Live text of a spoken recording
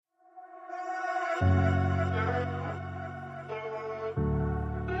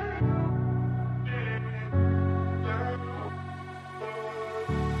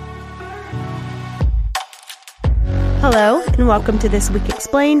Hello, and welcome to This Week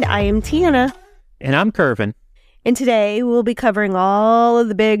Explained. I am Tiana. And I'm Curvin. And today we'll be covering all of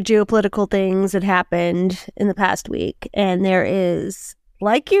the big geopolitical things that happened in the past week. And there is,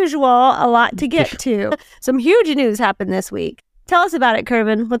 like usual, a lot to get to. Some huge news happened this week. Tell us about it,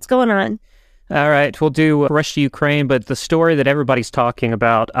 Curvin. What's going on? All right, we'll do Russia-Ukraine, but the story that everybody's talking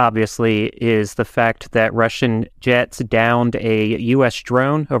about, obviously, is the fact that Russian jets downed a U.S.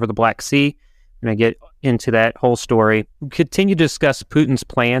 drone over the Black Sea. I'm going to get into that whole story. We'll continue to discuss Putin's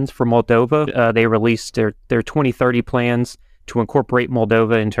plans for Moldova. They released their 2030 plans to incorporate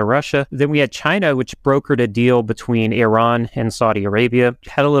Moldova into Russia. Then we had China, which brokered a deal between Iran and Saudi Arabia.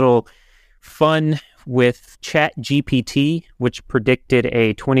 Had a little fun with ChatGPT, which predicted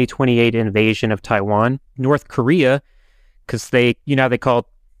a 2028 invasion of Taiwan. North Korea, because they told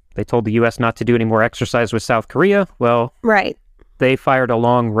the U.S. not to do any more exercise with South Korea. Well, right. They fired a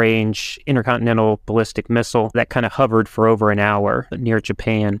long-range intercontinental ballistic missile that kind of hovered for over an hour near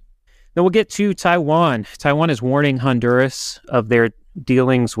Japan. Then we'll get to Taiwan. Taiwan is warning Honduras of their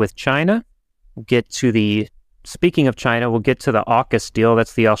dealings with China. Speaking of China, we'll get to the AUKUS deal.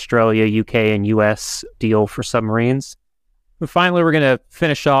 That's the Australia, UK, and US deal for submarines. And finally, we're going to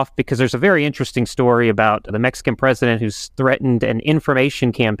finish off because there's a very interesting story about the Mexican president who's threatened an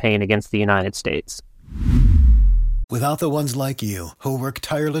information campaign against the United States. Without the ones like you, who work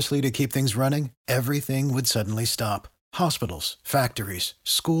tirelessly to keep things running, everything would suddenly stop. Hospitals, factories,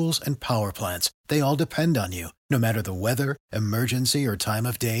 schools, and power plants, they all depend on you. No matter the weather, emergency, or time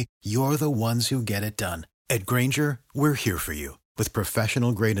of day, you're the ones who get it done. At Grainger, we're here for you. With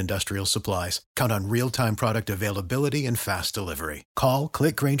professional-grade industrial supplies, count on real-time product availability and fast delivery. Call,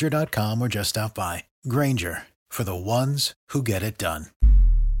 clickgrainger.com, or just stop by. Grainger, for the ones who get it done.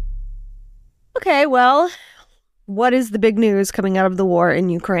 Okay, well, what is the big news coming out of the war in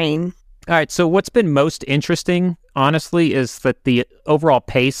Ukraine? All right, so what's been most interesting, honestly, is that the overall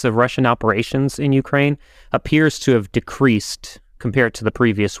pace of Russian operations in Ukraine appears to have decreased compared to the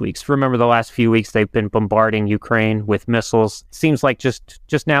previous weeks. Remember, the last few weeks they've been bombarding Ukraine with missiles. Seems like just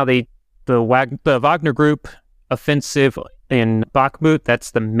now the Wagner Group offensive in Bakhmut,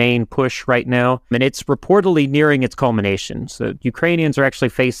 that's the main push right now, and it's reportedly nearing its culmination. So Ukrainians are actually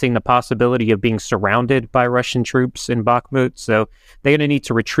facing the possibility of being surrounded by Russian troops in Bakhmut, so they're going to need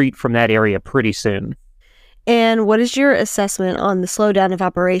to retreat from that area pretty soon. And what is your assessment on the slowdown of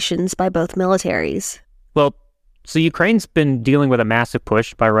operations by both militaries? Well, so Ukraine's been dealing with a massive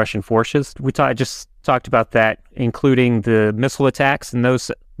push by Russian forces. I just talked about that, including the missile attacks, and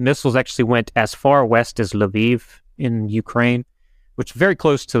those missiles actually went as far west as Lviv in Ukraine, which is very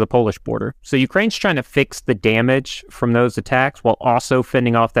close to the Polish border. So Ukraine's trying to fix the damage from those attacks while also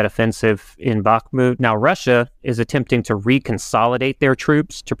fending off that offensive in Bakhmut. Now, Russia is attempting to reconsolidate their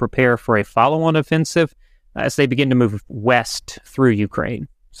troops to prepare for a follow-on offensive as they begin to move west through Ukraine.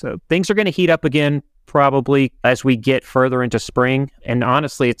 So things are going to heat up again, probably as we get further into spring. And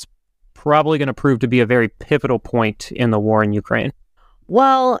honestly, it's probably going to prove to be a very pivotal point in the war in Ukraine.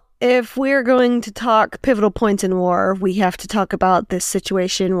 Well, if we're going to talk pivotal points in war, we have to talk about this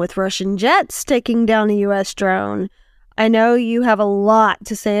situation with Russian jets taking down a U.S. drone. I know you have a lot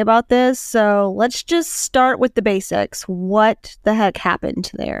to say about this, so let's just start with the basics. What the heck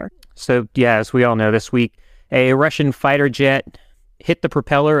happened there? So, yeah, as we all know, this week, a Russian fighter jet hit the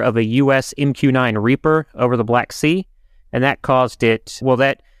propeller of a U.S. MQ-9 Reaper over the Black Sea, and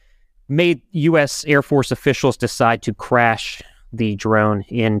that made U.S. Air Force officials decide to crash the drone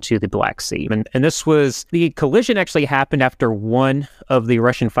into the Black Sea. And the collision actually happened after one of the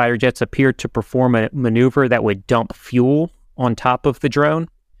Russian fighter jets appeared to perform a maneuver that would dump fuel on top of the drone.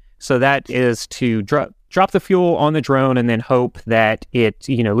 So that is to drop the fuel on the drone and then hope that it,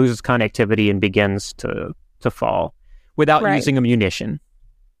 loses connectivity and begins to fall without using a munition.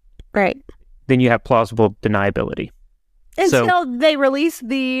 Right. Then you have plausible deniability. Until they release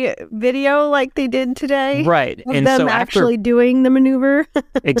the video like they did today. Right. Of and them so actually doing the maneuver.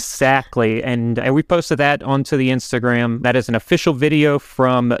 Exactly. And we posted that onto the Instagram. That is an official video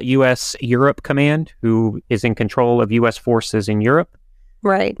from U.S. Europe Command, who is in control of U.S. forces in Europe.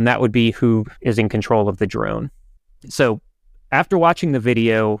 Right. And that would be who is in control of the drone. So after watching the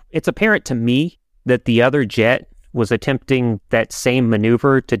video, it's apparent to me that the other jet was attempting that same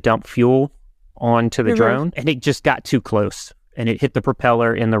maneuver to dump fuel onto the drone, and it just got too close, and it hit the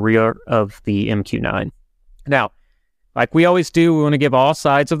propeller in the rear of the MQ-9. Now, like we always do, we want to give all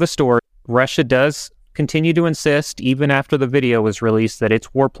sides of the story. Russia does continue to insist, even after the video was released, that its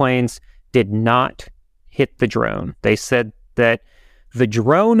warplanes did not hit the drone. They said that the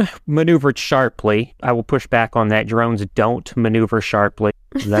drone maneuvered sharply. I will push back on that. Drones don't maneuver sharply.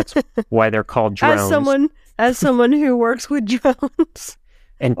 That's why they're called drones. As someone who works with drones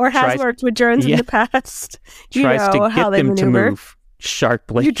And or has worked with drones in the past, tries to get them to move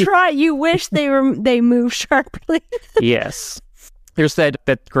sharply. You wish they move sharply. Yes. There's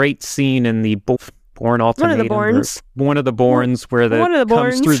that great scene in the Bourne Ultimatum. One of the Bournes where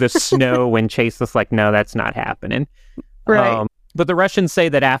comes through the snow and Chase is like, no, that's not happening. Right. But the Russians say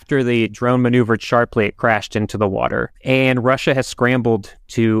that after the drone maneuvered sharply, it crashed into the water. And Russia has scrambled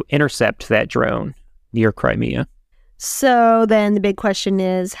to intercept that drone near Crimea. So then the big question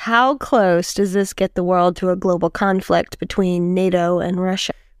is, how close does this get the world to a global conflict between NATO and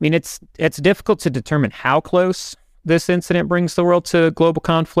Russia? I mean, it's difficult to determine how close this incident brings the world to global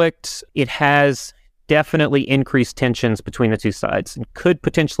conflict. It has definitely increased tensions between the two sides and could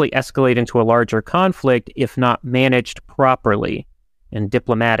potentially escalate into a larger conflict if not managed properly and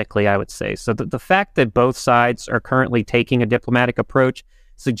diplomatically, I would say. So the fact that both sides are currently taking a diplomatic approach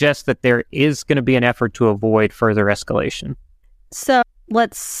suggests that there is going to be an effort to avoid further escalation. So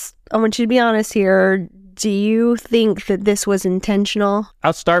I want you to be honest here. Do you think that this was intentional?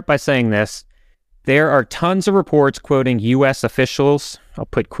 I'll start by saying this. There are tons of reports quoting U.S. officials, I'll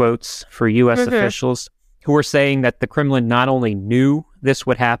put quotes for U.S. officials, who are saying that the Kremlin not only knew this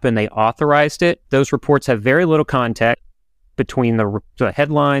would happen, they authorized it. Those reports have very little context between the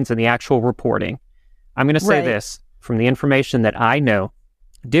headlines and the actual reporting. I'm going to say this, from the information that I know.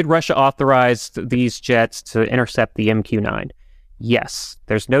 Did Russia authorize these jets to intercept the MQ-9? Yes,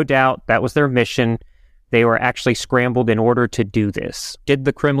 there's no doubt that was their mission. They were actually scrambled in order to do this. Did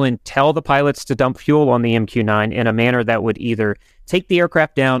the Kremlin tell the pilots to dump fuel on the MQ-9 in a manner that would either take the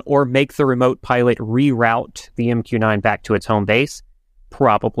aircraft down or make the remote pilot reroute the MQ-9 back to its home base?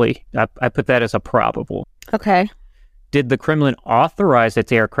 Probably. I put that as a probable. Okay. Did the Kremlin authorize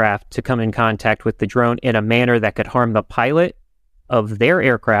its aircraft to come in contact with the drone in a manner that could harm the pilot of their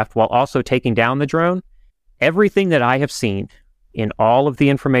aircraft while also taking down the drone? Everything that I have seen in all of the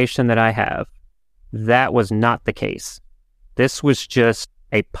information that I have, that was not the case. This was just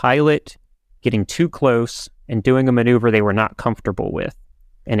a pilot getting too close and doing a maneuver they were not comfortable with,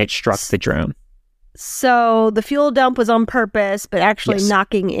 and it struck the drone. So the fuel dump was on purpose, but actually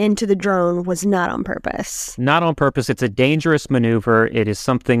knocking into the drone was not on purpose. Not on purpose. It's a dangerous maneuver. It is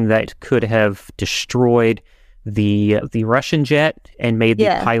something that could have destroyed the Russian jet and made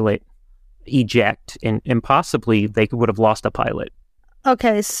the pilot eject, and possibly they would have lost a pilot.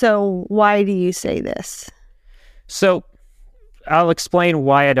 Okay, so why do you say this? So I'll explain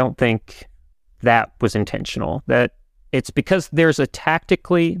why I don't think that was intentional. That it's because there are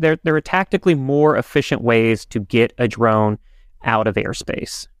tactically more efficient ways to get a drone out of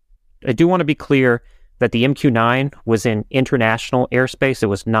airspace. I do want to be clear that the MQ-9 was in international airspace. It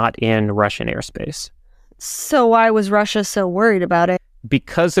was not in Russian airspace. So why was Russia so worried about it?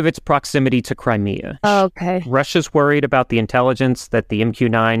 Because of its proximity to Crimea. Okay. Russia's worried about the intelligence that the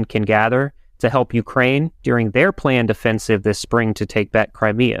MQ-9 can gather to help Ukraine during their planned offensive this spring to take back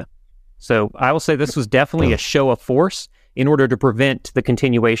Crimea. So I will say this was definitely a show of force in order to prevent the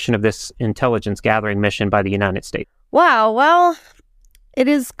continuation of this intelligence gathering mission by the United States. Wow, well, it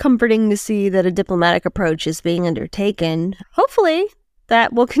is comforting to see that a diplomatic approach is being undertaken. Hopefully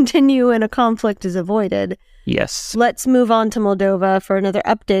that will continue and a conflict is avoided. Yes. Let's move on to Moldova for another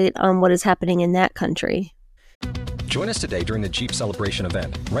update on what is happening in that country. Join us today during the Jeep Celebration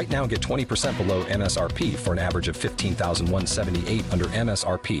event. Right now, get 20% below MSRP for an average of $15,178 under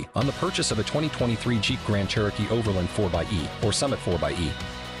MSRP on the purchase of a 2023 Jeep Grand Cherokee Overland 4xE or Summit 4xE.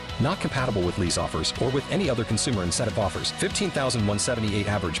 Not compatible with lease offers or with any other consumer incentive offers. $15,178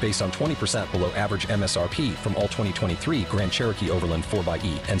 average based on 20% below average MSRP from all 2023 Grand Cherokee Overland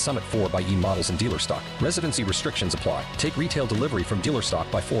 4xE and Summit 4xE models in dealer stock. Residency restrictions apply. Take retail delivery from dealer stock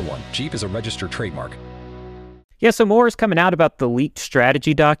by 4/1. Jeep is a registered trademark. Yeah, so more is coming out about the leaked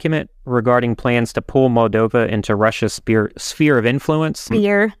strategy document regarding plans to pull Moldova into Russia's sphere of influence.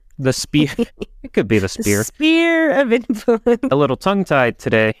 Spear. The spear. It could be the spear. The sphere of influence. A little tongue-tied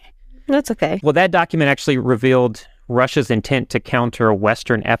today. That's okay. Well, that document actually revealed Russia's intent to counter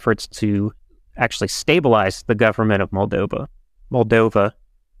Western efforts to actually stabilize the government of Moldova.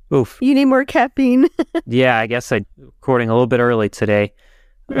 Oof. You need more caffeine. Yeah, I guess I'm recording a little bit early today.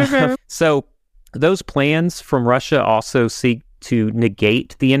 Mm-hmm. So those plans from Russia also seek to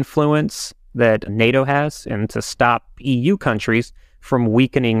negate the influence that NATO has and to stop EU countries from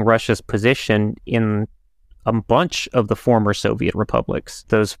weakening Russia's position in a bunch of the former Soviet republics,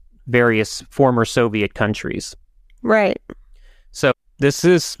 those various former Soviet countries. Right. So this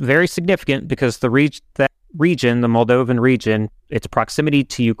is very significant because that region, the Moldovan region, its proximity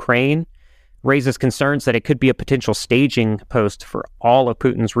to Ukraine raises concerns that it could be a potential staging post for all of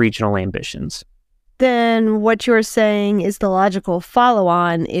Putin's regional ambitions. Then what you're saying is the logical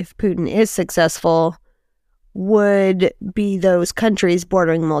follow-on, if Putin is successful, would be those countries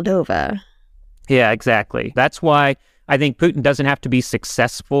bordering Moldova. Yeah, exactly. That's why I think Putin doesn't have to be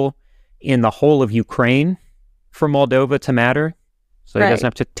successful in the whole of Ukraine for Moldova to matter. So he doesn't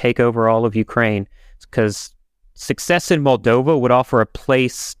have to take over all of Ukraine, because success in Moldova would offer a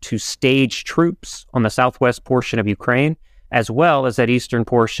place to stage troops on the southwest portion of Ukraine, as well as that eastern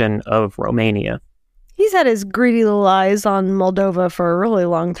portion of Romania. He's had his greedy little eyes on Moldova for a really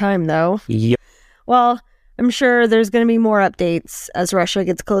long time, though. Yep. Well, I'm sure there's going to be more updates as Russia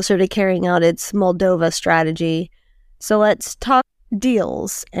gets closer to carrying out its Moldova strategy. So let's talk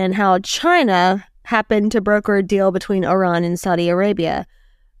deals and how China happened to broker a deal between Iran and Saudi Arabia.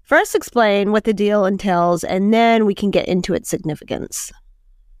 First, explain what the deal entails, and then we can get into its significance.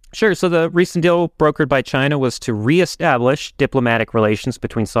 Sure. So the recent deal brokered by China was to reestablish diplomatic relations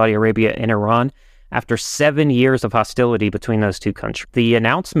between Saudi Arabia and Iran after 7 years of hostility between those two countries. The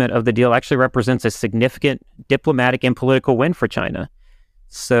announcement of the deal actually represents a significant diplomatic and political win for China.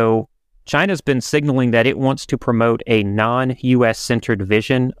 So China's been signaling that it wants to promote a non-U.S. centered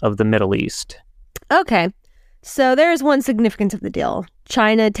vision of the Middle East. Okay, so there's one significance of the deal.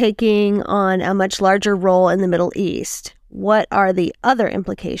 China taking on a much larger role in the Middle East. What are the other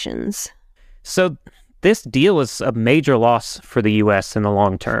implications? So this deal is a major loss for the U.S. in the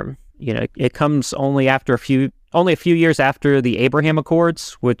long term. You know, it comes only a few years after the Abraham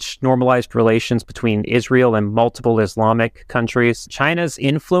Accords, which normalized relations between Israel and multiple Islamic countries. China's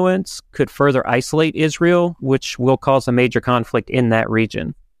influence could further isolate Israel, which will cause a major conflict in that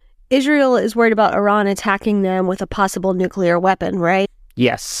region. Israel is worried about Iran attacking them with a possible nuclear weapon, right?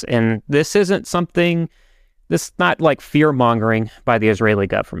 Yes, and this is not like fear-mongering by the Israeli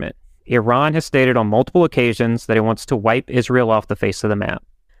government. Iran has stated on multiple occasions that it wants to wipe Israel off the face of the map.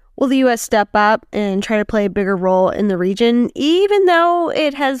 Will the U.S. step up and try to play a bigger role in the region, even though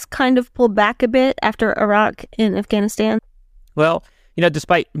it has kind of pulled back a bit after Iraq and Afghanistan? Well,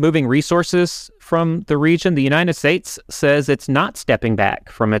 despite moving resources from the region, the United States says it's not stepping back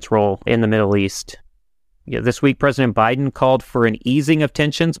from its role in the Middle East. This week, President Biden called for an easing of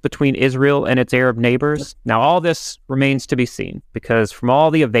tensions between Israel and its Arab neighbors. Now, all this remains to be seen, because from all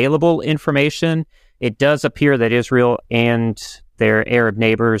the available information, it does appear that Israel and their Arab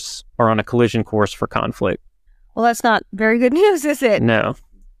neighbors are on a collision course for conflict. Well, that's not very good news, is it? No.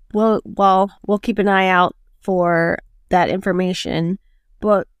 Well, we'll keep an eye out for that information.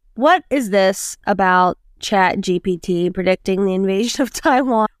 But what is this about ChatGPT predicting the invasion of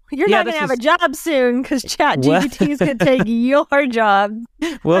Taiwan? You're not going to have a job soon because ChatGPT is going to take your job.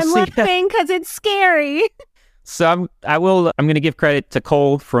 I'm laughing because it's scary. So I'm going to give credit to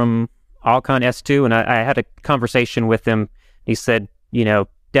Cole from Alcon S2, and I had a conversation with him. He said,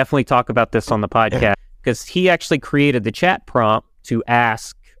 definitely talk about this on the podcast, because he actually created the chat prompt to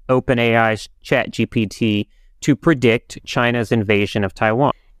ask OpenAI's ChatGPT to predict China's invasion of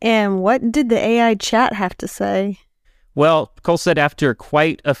Taiwan. And what did the AI chat have to say? Well, Cole said after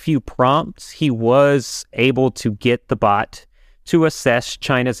quite a few prompts, he was able to get the bot to assess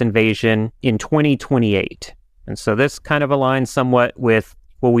China's invasion in 2028. And so this kind of aligns somewhat with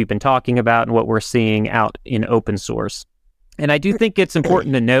what we've been talking about and what we're seeing out in open source. And I do think it's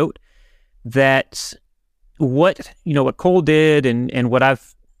important to note that what Cole did and what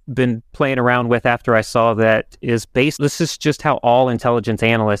I've been playing around with after I saw that is this is just how all intelligence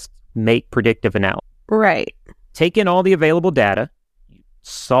analysts make predictive analysis. Right. Take in all the available data,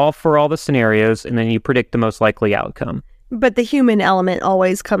 solve for all the scenarios, and then you predict the most likely outcome. But the human element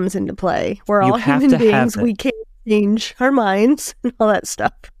always comes into play. We're all human beings. We can't change our minds and all that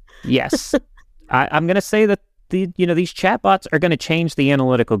stuff. Yes. I'm going to say that these chatbots are going to change the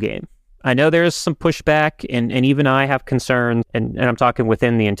analytical game. I know there's some pushback, and even I have concerns, and I'm talking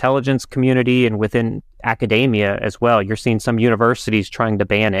within the intelligence community and within academia as well. You're seeing some universities trying to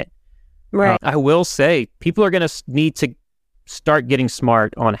ban it. Right. I will say people are going to need to start getting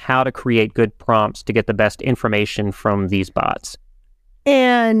smart on how to create good prompts to get the best information from these bots.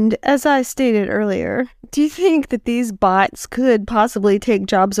 And as I stated earlier, do you think that these bots could possibly take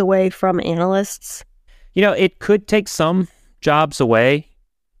jobs away from analysts? It could take some jobs away,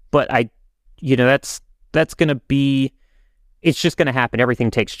 but that's going to be, it's just going to happen.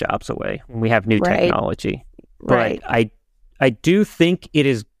 Everything takes jobs away when we have new technology. Right. But I do think it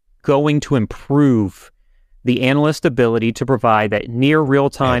is going to improve the analyst's ability to provide that near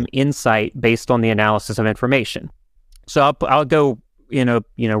real-time insight based on the analysis of information. So I'll go in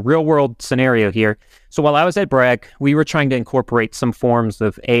a real world scenario here. So while I was at Bragg, we were trying to incorporate some forms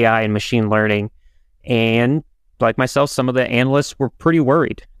of AI and machine learning, and like myself, some of the analysts were pretty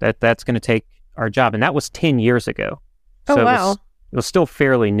worried that that's going to take our job, and that was 10 years ago. Oh, So wow. it was still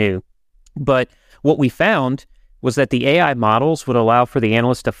fairly new. But what we found was that the AI models would allow for the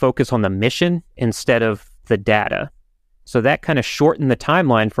analyst to focus on the mission instead of the data. So that kind of shortened the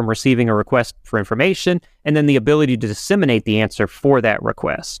timeline from receiving a request for information and then the ability to disseminate the answer for that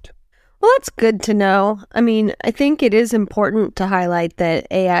request. Well, that's good to know. I mean, I think it is important to highlight that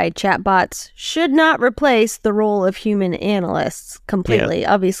AI chatbots should not replace the role of human analysts completely.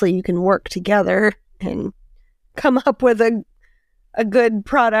 Yeah. Obviously, you can work together and come up with a good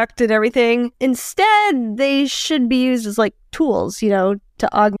product and everything. Instead, they should be used as like tools, to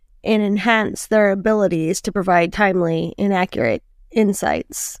augment and enhance their abilities to provide timely and accurate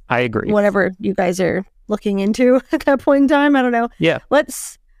insights. I agree. Whatever you guys are looking into at that point in time, I don't know. Yeah.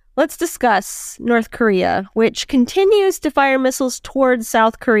 Let's discuss North Korea, which continues to fire missiles towards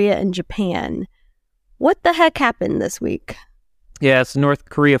South Korea and Japan. What the heck happened this week? Yes, North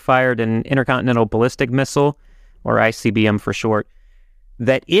Korea fired an intercontinental ballistic missile, or ICBM for short,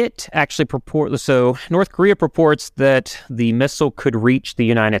 that it actually so North Korea purports that the missile could reach the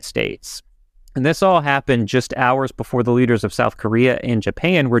United States. And this all happened just hours before the leaders of South Korea and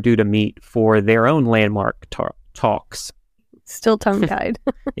Japan were due to meet for their own landmark talks. Still tongue-tied.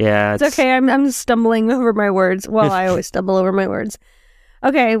 Yeah. It's okay. I'm stumbling over my words. Well, I always stumble over my words.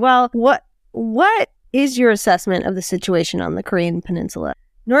 Okay, well, what is your assessment of the situation on the Korean Peninsula?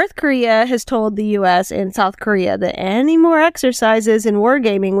 North Korea has told the U.S. and South Korea that any more exercises in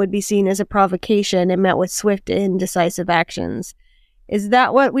wargaming would be seen as a provocation and met with swift and decisive actions. Is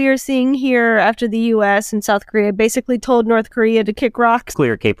that what we are seeing here after the U.S. and South Korea basically told North Korea to kick rocks?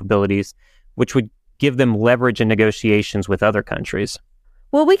 Clear capabilities, which would give them leverage in negotiations with other countries.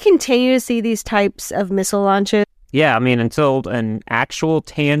 Will we continue to see these types of missile launches? Yeah, I mean, until an actual,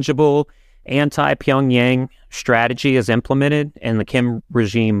 tangible anti-Pyongyang strategy is implemented and the Kim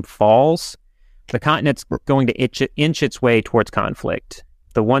regime falls, the continent's going to inch its way towards conflict.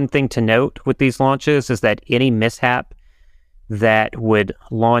 The one thing to note with these launches is that any mishap that would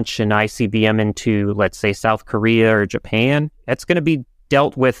launch an ICBM into, let's say, South Korea or Japan, that's going to be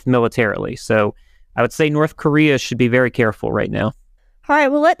dealt with militarily. So I would say North Korea should be very careful right now. All right,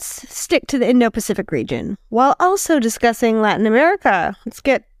 well, let's stick to the Indo-Pacific region while also discussing Latin America. Let's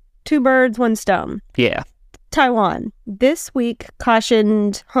get two birds, one stone. Yeah. Taiwan this week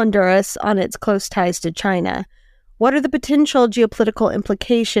cautioned Honduras on its close ties to China. What are the potential geopolitical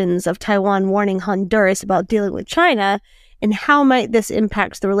implications of Taiwan warning Honduras about dealing with China, and how might this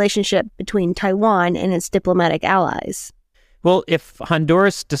impact the relationship between Taiwan and its diplomatic allies? Well, if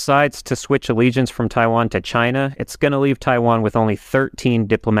Honduras decides to switch allegiance from Taiwan to China, it's going to leave Taiwan with only 13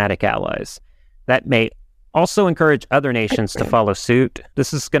 diplomatic allies. That may also encourage other nations to follow suit.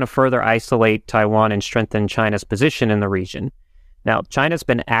 This is going to further isolate Taiwan and strengthen China's position in the region. Now, China's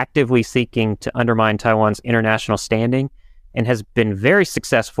been actively seeking to undermine Taiwan's international standing and has been very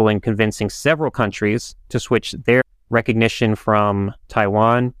successful in convincing several countries to switch their recognition from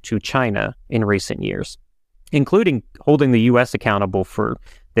Taiwan to China in recent years, including holding the U.S. accountable for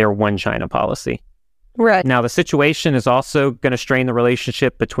their one China policy. Right. Now, the situation is also going to strain the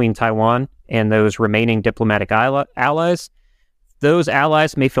relationship between Taiwan and those remaining diplomatic allies. Those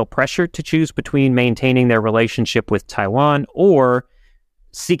allies may feel pressured to choose between maintaining their relationship with Taiwan or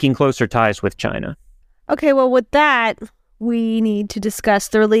seeking closer ties with China. Okay, well, with that, we need to discuss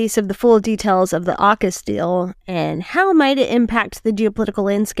the release of the full details of the AUKUS deal and how might it impact the geopolitical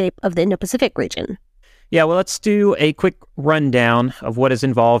landscape of the Indo-Pacific region. Yeah, well, let's do a quick rundown of what is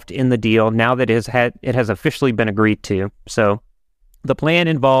involved in the deal now that it has officially been agreed to. So the plan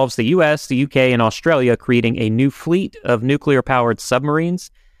involves the U.S., the U.K., and Australia creating a new fleet of nuclear-powered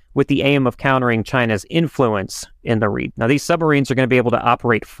submarines with the aim of countering China's influence in the region. Now, these submarines are going to be able to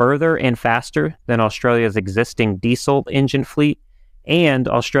operate further and faster than Australia's existing diesel engine fleet, and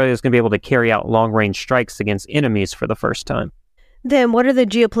Australia is going to be able to carry out long-range strikes against enemies for the first time. Then what are the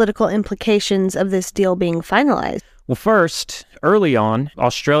geopolitical implications of this deal being finalized? Well, first, early on,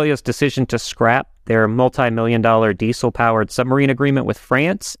 Australia's decision to scrap their multi-million-dollar diesel-powered submarine agreement with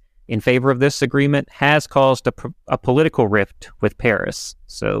France in favor of this agreement has caused a political rift with Paris.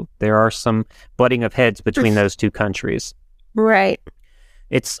 So there are some butting of heads between those two countries. Right.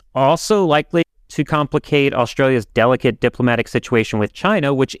 It's also likely to complicate Australia's delicate diplomatic situation with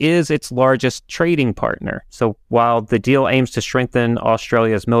China, which is its largest trading partner. So while the deal aims to strengthen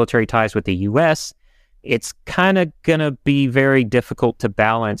Australia's military ties with the U.S., it's kind of going to be very difficult to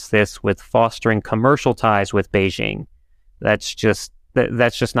balance this with fostering commercial ties with Beijing. That's just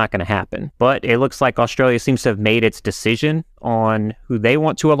That's just not going to happen. But it looks like Australia seems to have made its decision on who they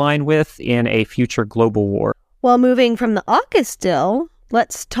want to align with in a future global war. Well, moving from the AUKUS still,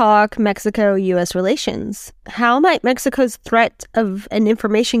 let's talk Mexico-U.S. relations. How might Mexico's threat of an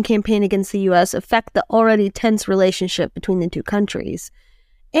information campaign against the U.S. affect the already tense relationship between the two countries?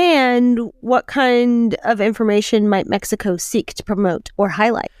 And what kind of information might Mexico seek to promote or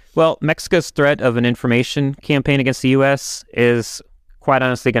highlight? Well, Mexico's threat of an information campaign against the U.S. is quite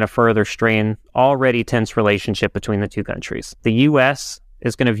honestly going to further strain already tense relationship between the two countries. The U.S.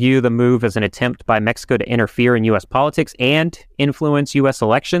 is going to view the move as an attempt by Mexico to interfere in U.S. politics and influence U.S.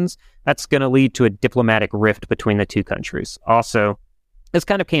 elections. That's going to lead to a diplomatic rift between the two countries. Also, this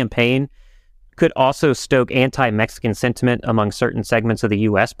kind of campaign could also stoke anti-Mexican sentiment among certain segments of the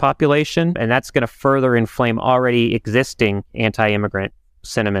U.S. population, and that's going to further inflame already existing anti-immigrant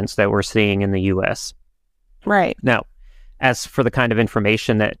sentiments that we're seeing in the U.S. Right. Now, as for the kind of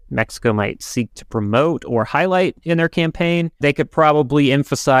information that Mexico might seek to promote or highlight in their campaign, they could probably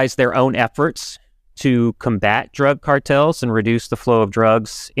emphasize their own efforts to combat drug cartels and reduce the flow of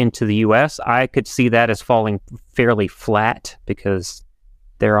drugs into the U.S. I could see that as falling fairly flat because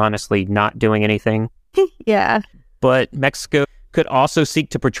they're honestly not doing anything. Yeah. But Mexico could also seek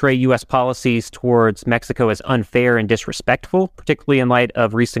to portray U.S. policies towards Mexico as unfair and disrespectful, particularly in light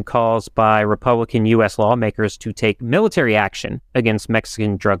of recent calls by Republican U.S. lawmakers to take military action against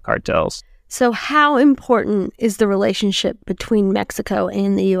Mexican drug cartels. So how important is the relationship between Mexico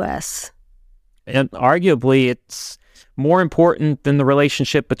and the U.S.? And arguably, it's more important than the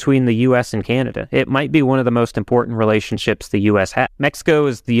relationship between the U.S. and Canada. It might be one of the most important relationships the U.S. has. Mexico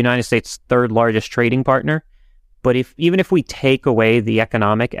is the United States' third largest trading partner. But even if we take away the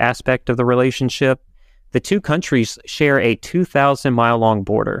economic aspect of the relationship, the two countries share a 2,000-mile-long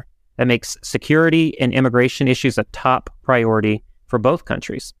border that makes security and immigration issues a top priority for both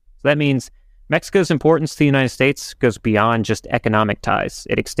countries. So that means Mexico's importance to the United States goes beyond just economic ties.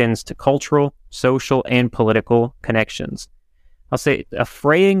 It extends to cultural, social, and political connections. I'll say a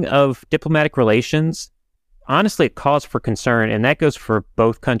fraying of diplomatic relations, honestly, a cause for concern, and that goes for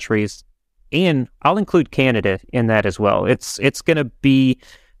both countries. And I'll include Canada in that as well. It's going to be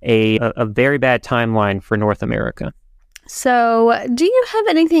a very bad timeline for North America. So, do you have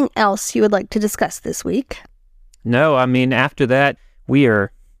anything else you would like to discuss this week? No, I mean, after that, we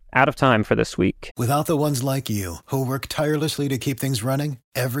are out of time for this week. Without the ones like you, who work tirelessly to keep things running,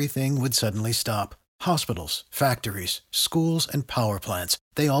 everything would suddenly stop. Hospitals, factories, schools, and power plants,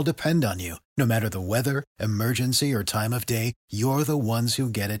 they all depend on you. No matter the weather, emergency, or time of day, you're the ones who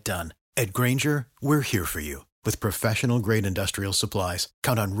get it done. At Grainger, we're here for you. With professional-grade industrial supplies,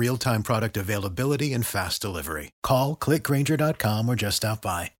 count on real-time product availability and fast delivery. Call, clickgrainger.com, or just stop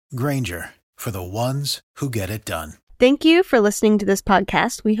by. Grainger, for the ones who get it done. Thank you for listening to this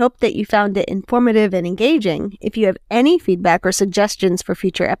podcast. We hope that you found it informative and engaging. If you have any feedback or suggestions for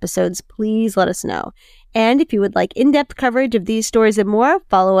future episodes, please let us know. And if you would like in-depth coverage of these stories and more,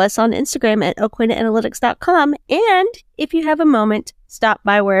 follow us on Instagram at oakwindanalytics.com. And if you have a moment, stop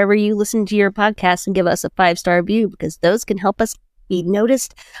by wherever you listen to your podcast and give us a 5-star review, because those can help us be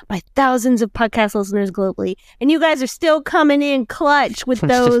noticed by thousands of podcast listeners globally. And you guys are still coming in clutch with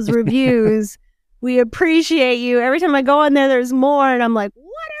those reviews. We appreciate you. Every time I go on there, there's more, and I'm like,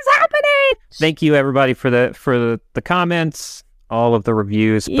 what is happening? Thank you, everybody, for the comments, all of the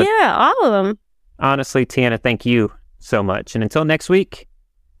reviews. But yeah, all of them. Honestly, Tiana, thank you so much. And until next week,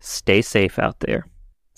 stay safe out there.